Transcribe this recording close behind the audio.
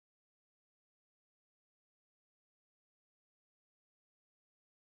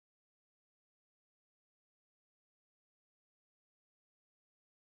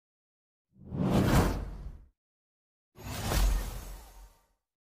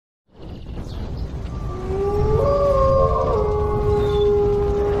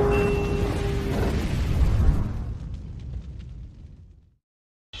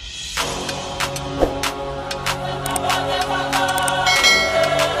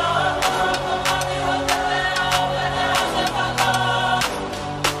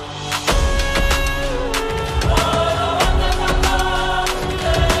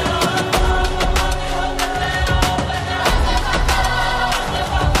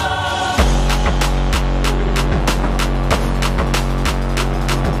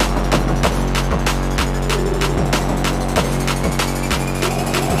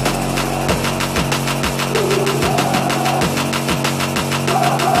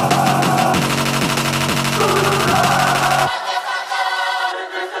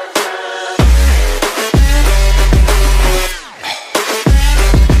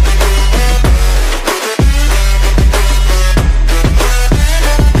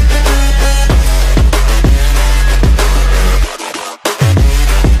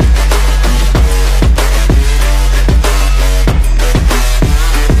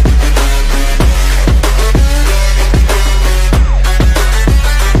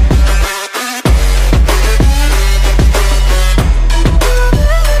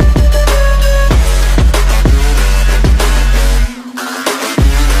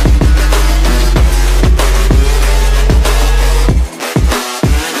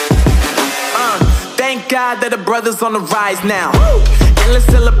God that the brothers on the rise now. Endless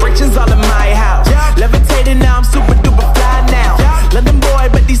celebrations all in my house. Levitating now, I'm super duper fly now. London boy,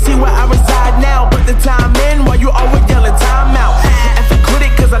 but DC where I reside now. Put the time in while you always yelling time out. And quit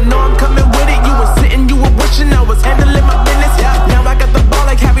it, cause I know I'm coming with it. You were sitting, you were wishing I was handling my business. Now I got the ball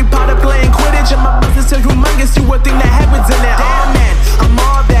like Harry Potter playing Quidditch. And my business is humongous, you would think that happens in it. Damn man, I'm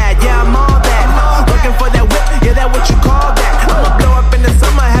all that, yeah I'm all that. Working for that whip, yeah that what you call that. I'ma blow up in the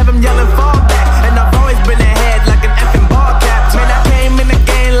summer, have him yelling fall back. And I've always been ahead like an effing ball cap. Man, I came in the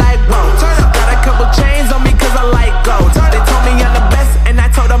game like whoa. Got a couple chains on me cause I like gold. They told me I'm the best and I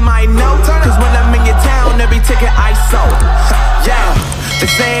told them I know. Cause when I'm in your town, every ticket I sold. Yeah, they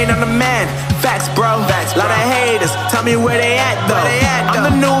saying I'm the man. Facts bro, lot of haters, tell me where they at though. I'm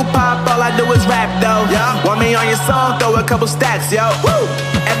the new pop, all I do is rap though. Want me on your song, throw a couple stacks, yo.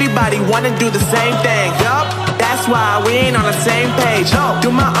 Everybody wanna do the same thing, that's why we ain't on the same page. Do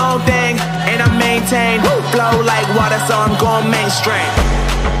my own thing, and I maintain. Flow like water, so I'm going mainstream.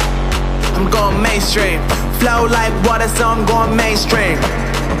 I'm going mainstream. Flow like water, so I'm going mainstream.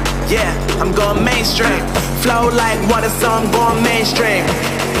 Yeah, I'm going mainstream. Flow like water, so I'm going mainstream.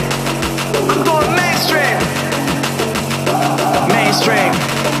 I'm going mainstream. Mainstream.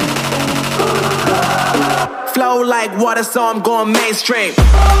 Flow like water, so I'm going mainstream.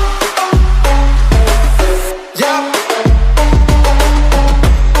 Yeah.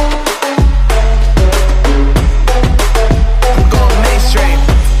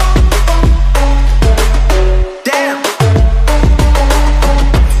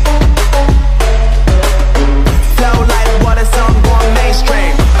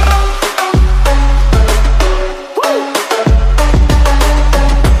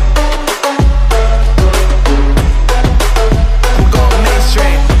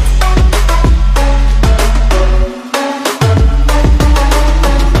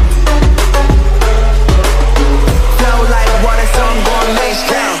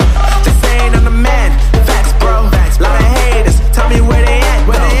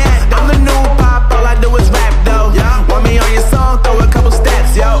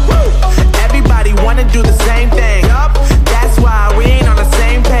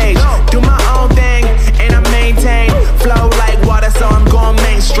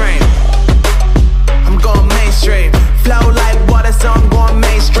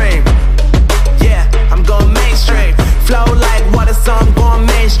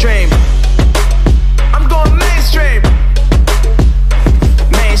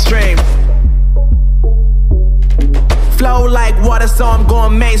 So I'm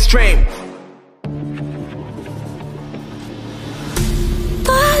going mainstream.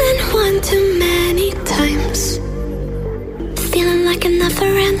 Fallen one too many times, feeling like it never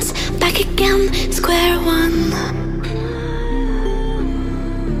ends. Back again, square one.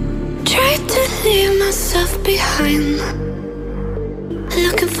 Tried to leave myself behind,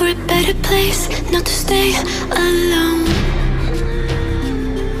 looking for a better place, not to stay alone.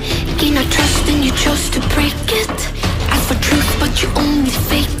 Gain our trust and you chose to break it. Ask for truth but you only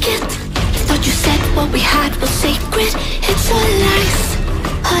fake it. Thought you said what we had was sacred. It's all lies,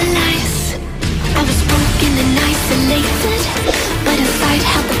 all lies. I was broken and isolated, but inside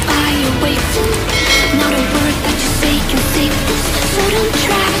held the fire waiting. Not a word that you say can save this, so don't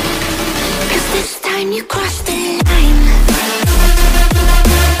try, cause this time you crossed the line.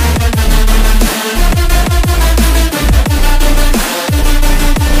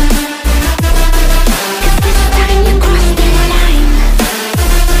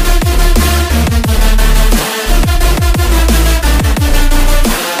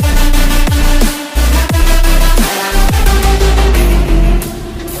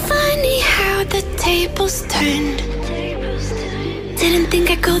 Didn't think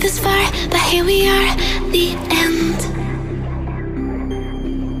I'd go this far, but here we are, the end.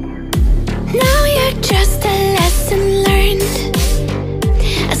 Now you're just a lesson learned,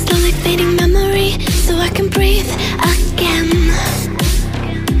 a slowly fading memory, so I can breathe again.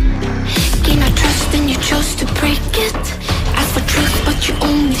 Gain our trust and you chose to break it. Ask for truth but you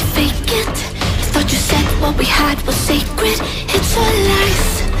only fake it. Thought you said what we had was sacred. It's all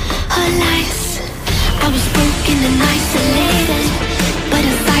lies, all lies. I was broken and isolated, but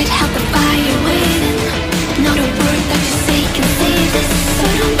inside held the fire waiting. Not a word that you say can save this, so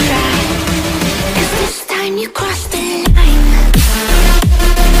don't try, cause this time you crossed the line.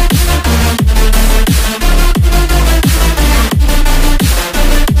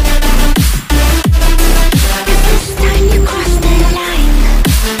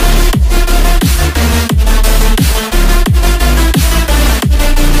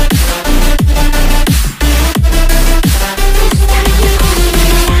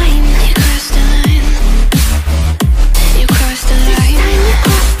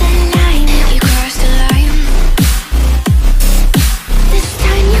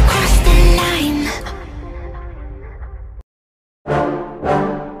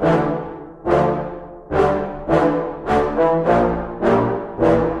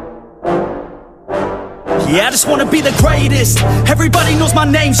 Yeah, I just wanna be the greatest. Everybody knows my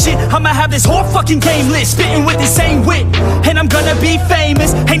name, shit. I'ma have this whole fucking game list, spitting with the same wit, and I'm gonna be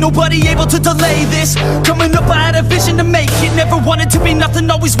famous. Ain't nobody able to delay this. Coming up, I had a vision to make it. Never wanted to be nothing,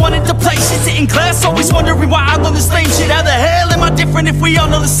 always wanted to play shit. Sit in class, always wondering why I love this lame shit. How the hell am I different if we all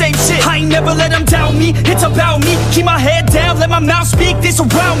know the same shit? I ain't never let them doubt me, it's about me. Keep my head down, let my mouth speak. This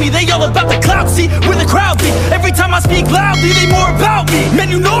around me, they all about the clout, see, where the crowd be. Every time I speak loudly, they more about me. Man,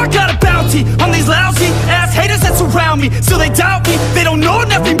 you know I got a bounty on these lousy ass haters that surround me. Still they doubt me, they don't know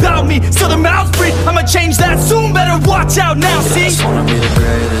nothing about me. Still their mouths free, I'ma change that soon. Better watch out now, see? I just wanna be the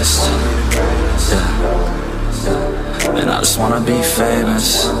greatest. Yeah. Man, I just wanna be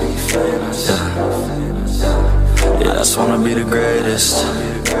famous. Yeah, I just wanna be the greatest.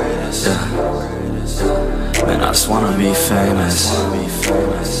 Yeah. Man, I just wanna be famous.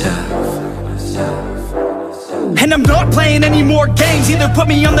 Yeah. And I'm not playing any more games. Either put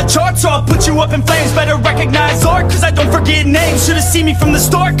me on the charts or I'll put you up in flames. Better recognize art, cause I don't forget names. Should've seen me from the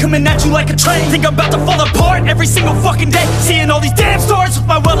start, coming at you like a train. Think I'm about to fall apart every single fucking day. Seeing all these damn stars with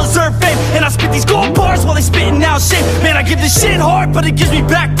my well-deserved fame. And I spit these gold bars while they spitting out shit. Man, I give this shit hard, but it gives me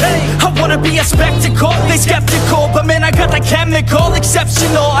back pain. I wanna be a spectacle, they skeptical, but man, I got that chemical,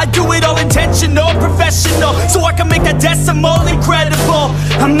 exceptional. I do it all intentional, professional, so I can make that decimal incredible.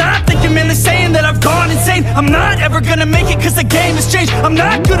 I'm not thinking, man, they're saying that I've gone insane. I'm not ever gonna make it cause the game has changed. I'm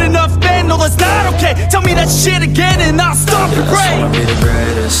not good enough, man, no that's not okay. Tell me that shit again and I'll stop your brain. I just wanna be the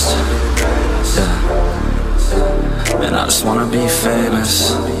greatest. Yeah. Man, I just wanna be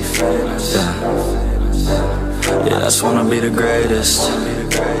famous. Yeah. Yeah, I just wanna be the greatest.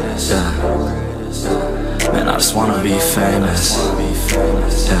 Yeah. Man, I just wanna be famous.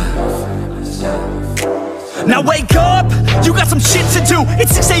 Yeah. Now wake up, you got some shit to do.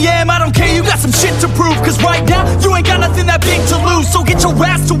 It's 6 AM, I don't care, you got some shit to prove. Cause right now, you ain't got nothing that big to lose. So get your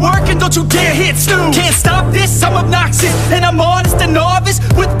ass to work and don't you dare hit snooze. Can't stop this, I'm obnoxious, and I'm honest and novice.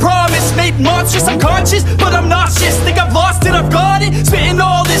 With promise, made monstrous, I'm conscious, but I'm nauseous. Think I've lost it, I've got it. Spitting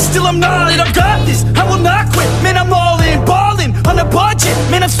all this, still I'm not it, I've got this. I will not quit, man, I'm all in. Ballin', on a budget,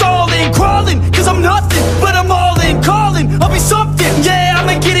 man, I'm stalling. Crawling, cause I'm nothing, but I'm all in. Calling, I'll be something, yeah,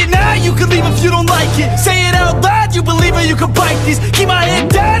 I'ma get it now. You can leave if you don't like it. Say it out loud, you believe it, you can bite this. Keep my head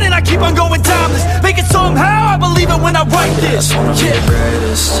down and I keep on going timeless. Make it somehow, I believe it when I write this. I just wanna be the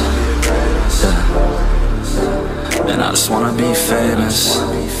greatest. Yeah. Man, I just wanna be famous.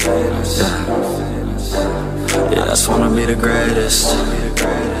 Yeah. Yeah, I just wanna be the greatest.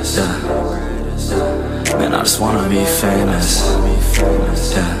 Yeah. Man, I just wanna be famous.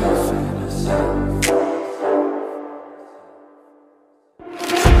 Yeah.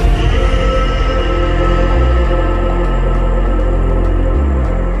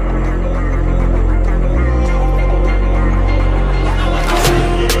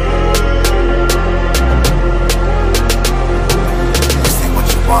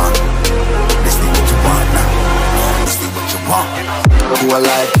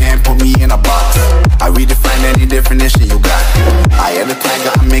 Alive can't put me in a box. I redefine any definition you got. I am the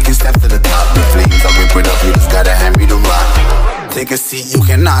tiger, I'm making steps to the top. The flames, I rip it up, you just gotta hand me the rock. Take a seat, you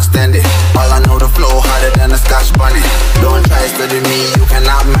cannot stand it. All I know, the flow harder than a Scotch bonnet. Don't try study me, you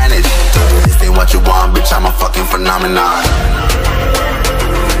cannot manage. This ain't what you want, bitch, I'm a fucking phenomenon.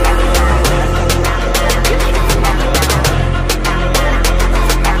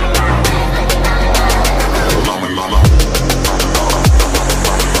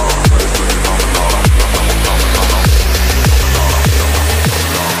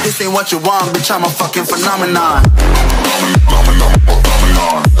 This ain't what you want, bitch, I'm a fucking phenomenon.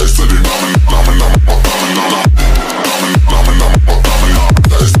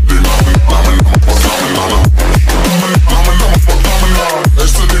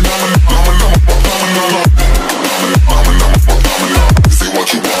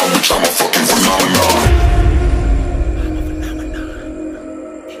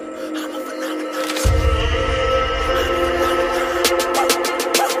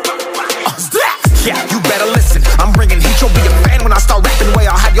 Yeah, you better listen. I'm bringing heat, you'll be a fan when I start rapping. Way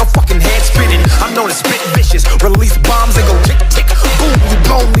I'll have your fucking head spinning. I'm known as spit vicious. Release bombs and go tick tick. Boom, you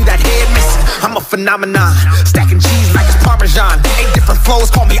blow me that head missing. I'm a phenomenon, stacking cheese like it's Parmesan. 8 different flows,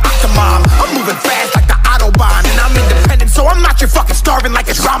 call me Octomom. I'm moving fast like the Autobahn, and I'm independent, so I'm not your fucking starving like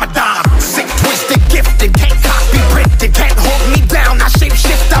it's Ramadan. Sick, twisted, gifted, can't copy, printed, can't hold me down. I shape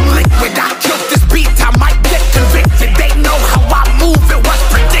shift, I'm liquid. I killed this beat, I might get convicted. They know how I move, it was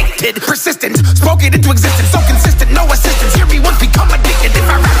predicted. Persistent, spoke it into existence, so consistent, no assistance. Hear me once, become addicted. If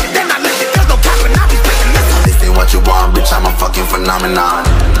I rap it, then I live it. There's no cap when I be spitting. This ain't what you want, bitch, I'm a fucking phenomenon.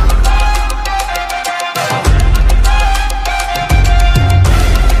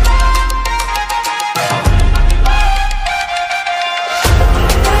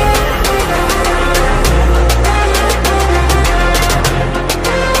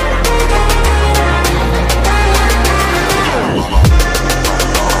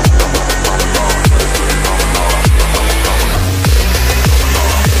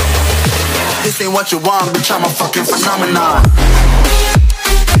 what you want, bitch, I'm a fucking phenomenon.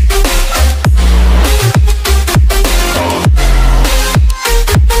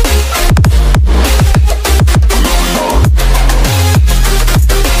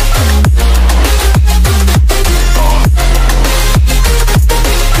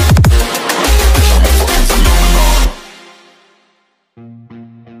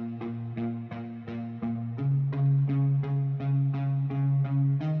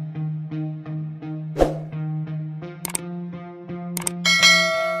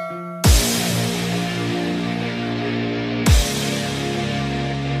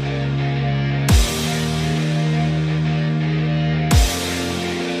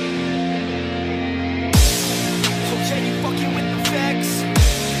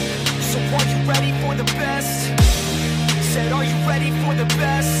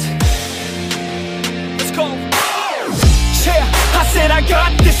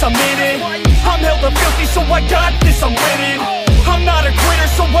 I'm in it. I'm hella filthy, so I got this, I'm winning. I'm not a quitter,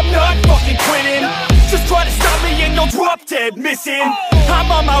 so I'm not fucking quitting. Just try to stop me and you'll drop dead missing. I'm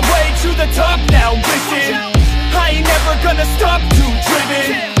on my way to the top now, listen. I ain't never gonna stop, too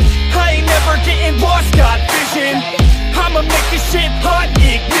driven. I ain't never getting lost, got vision. I'ma make this shit hot,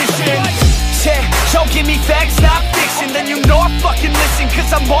 ignition. Yeah, y'all give me facts, not fiction. Then you know I fucking listen, cause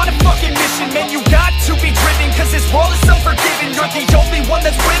I'm on a fucking mission. Man, you got to be driven, cause this world is unforgiving. You're the only one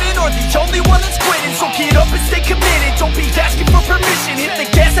that's winning, or the only one that's quitting. So get up and stay committed, don't be asking for permission. Hit the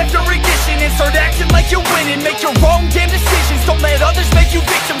gas after ignition and start acting like you're winning. Make your own damn decisions, don't let others make you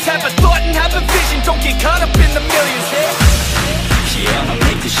victims. Have a thought and have a vision, don't get caught up in the millions. Yeah, I'ma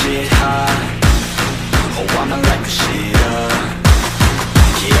make this shit hot. Oh, I'ma light the shit up.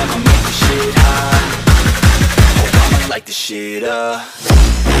 Yeah, I'ma make this shit hot. Oh, I'ma light the shit up.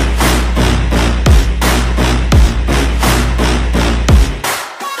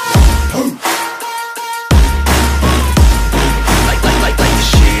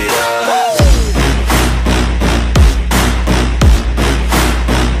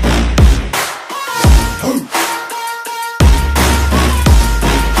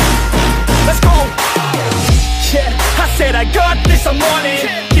 I got this, I'm on it.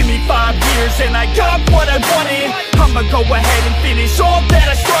 Give me 5 years and I got what I wanted. I'ma go ahead and finish all that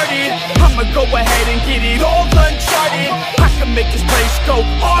I started. I'ma go ahead and get it all uncharted. I can make this place go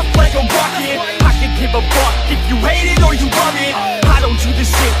off like a rocket. I can give a fuck if you hate it or you love it. I don't do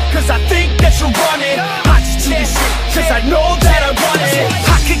this shit cause I think that you're on it. I just do this shit cause I know that I want it.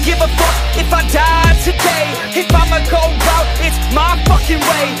 I could give a fuck if I die today. If I'ma go out, it's my fucking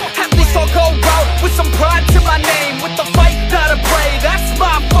way. At least I'll go out with some pride to my name. With the fight, not a pray, that's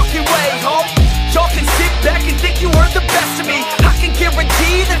my fucking way, home. Y'all can sit back and think you heard the best of me. I can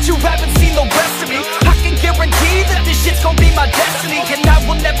guarantee that you haven't seen the rest of me. I can guarantee that this shit's gonna be my destiny. And I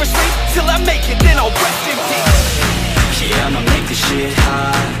will never sleep till I make it, then I'll rest in peace. Yeah, I'ma make this shit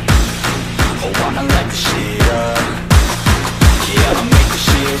hot. Oh, I'ma light the shit up. Yeah, I'ma make this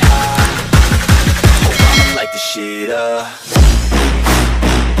shit hot. Oh, I'ma light the shit up.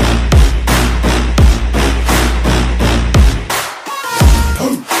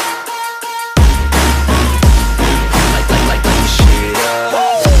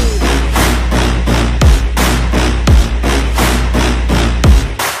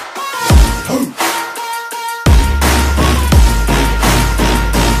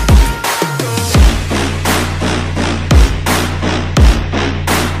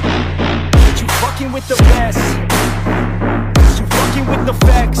 With the best, you fucking with the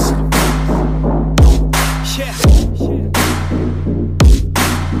facts. Yeah.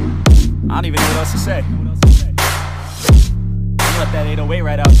 I don't even know what else to say. You let that 808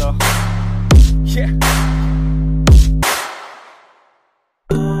 right out though. Yeah.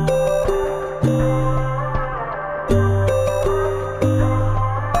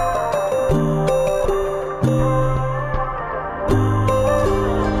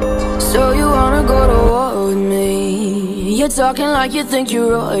 So you wanna go to war with me? You're talking like you think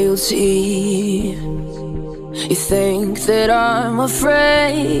you're royalty. You think that I'm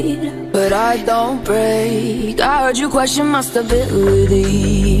afraid, but I don't break. I heard you question my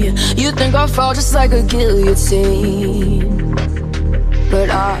stability. You think I'll fall just like a guillotine, but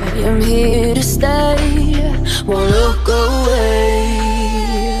I am here to stay, won't look away.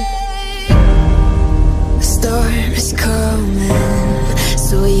 The storm is coming,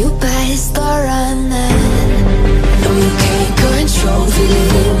 so you better start running. No, you can't control, feel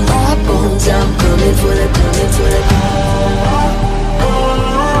it in my bones. I'm coming for the, coming for the.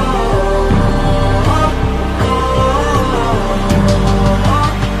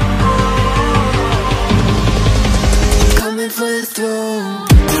 Coming for the throne.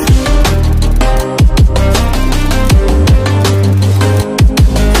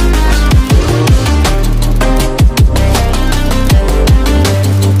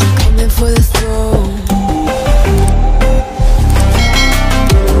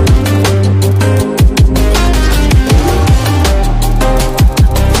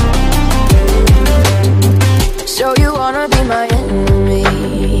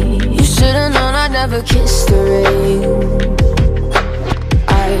 never kiss the rain.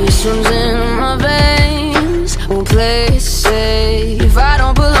 Ice runs in my veins, won't play it safe. I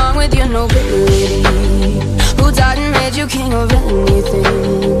don't belong with your nobility. Who died and made you king of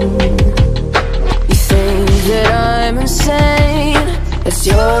anything? You think that I'm insane, it's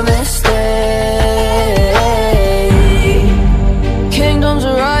your mistake. Kingdoms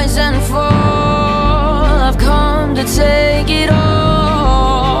rise and fall, I've come to take it all.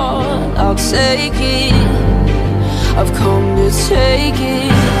 I'll take it, I've come to take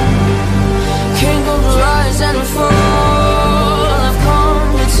it. Kingdoms rise and fall, I've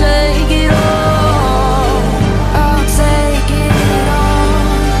come to take it all. I'll take it all.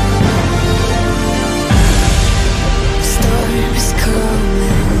 Storm is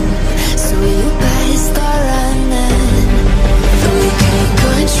coming, so you better start running. Though you can't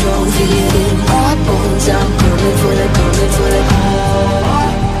control, feel it in our bones. I'm coming for the, coming for the.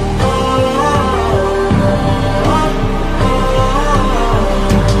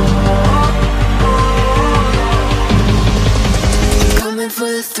 For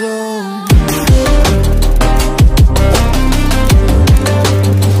the throne.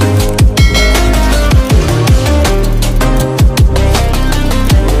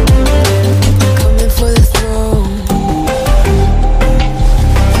 Coming for the throne.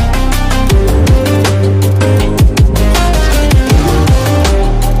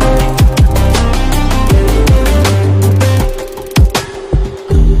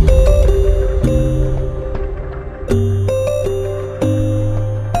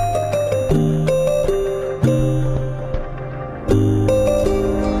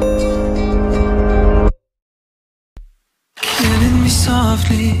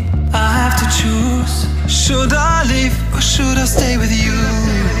 Softly, I have to choose. Should I leave or should I stay with you?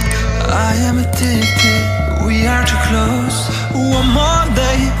 I am addicted, we are too close. One more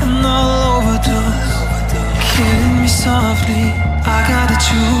day and I'll overdose. Killing me softly, I gotta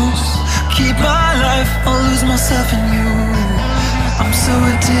choose. Keep my life or lose myself in you. I'm so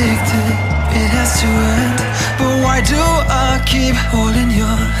addicted, it has to end. But why do I keep holding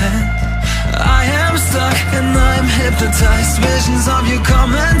your hand? I am stuck and I'm hypnotized. Visions of you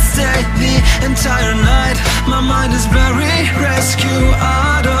come and stay the entire night. My mind is buried, rescue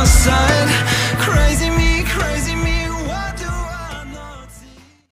out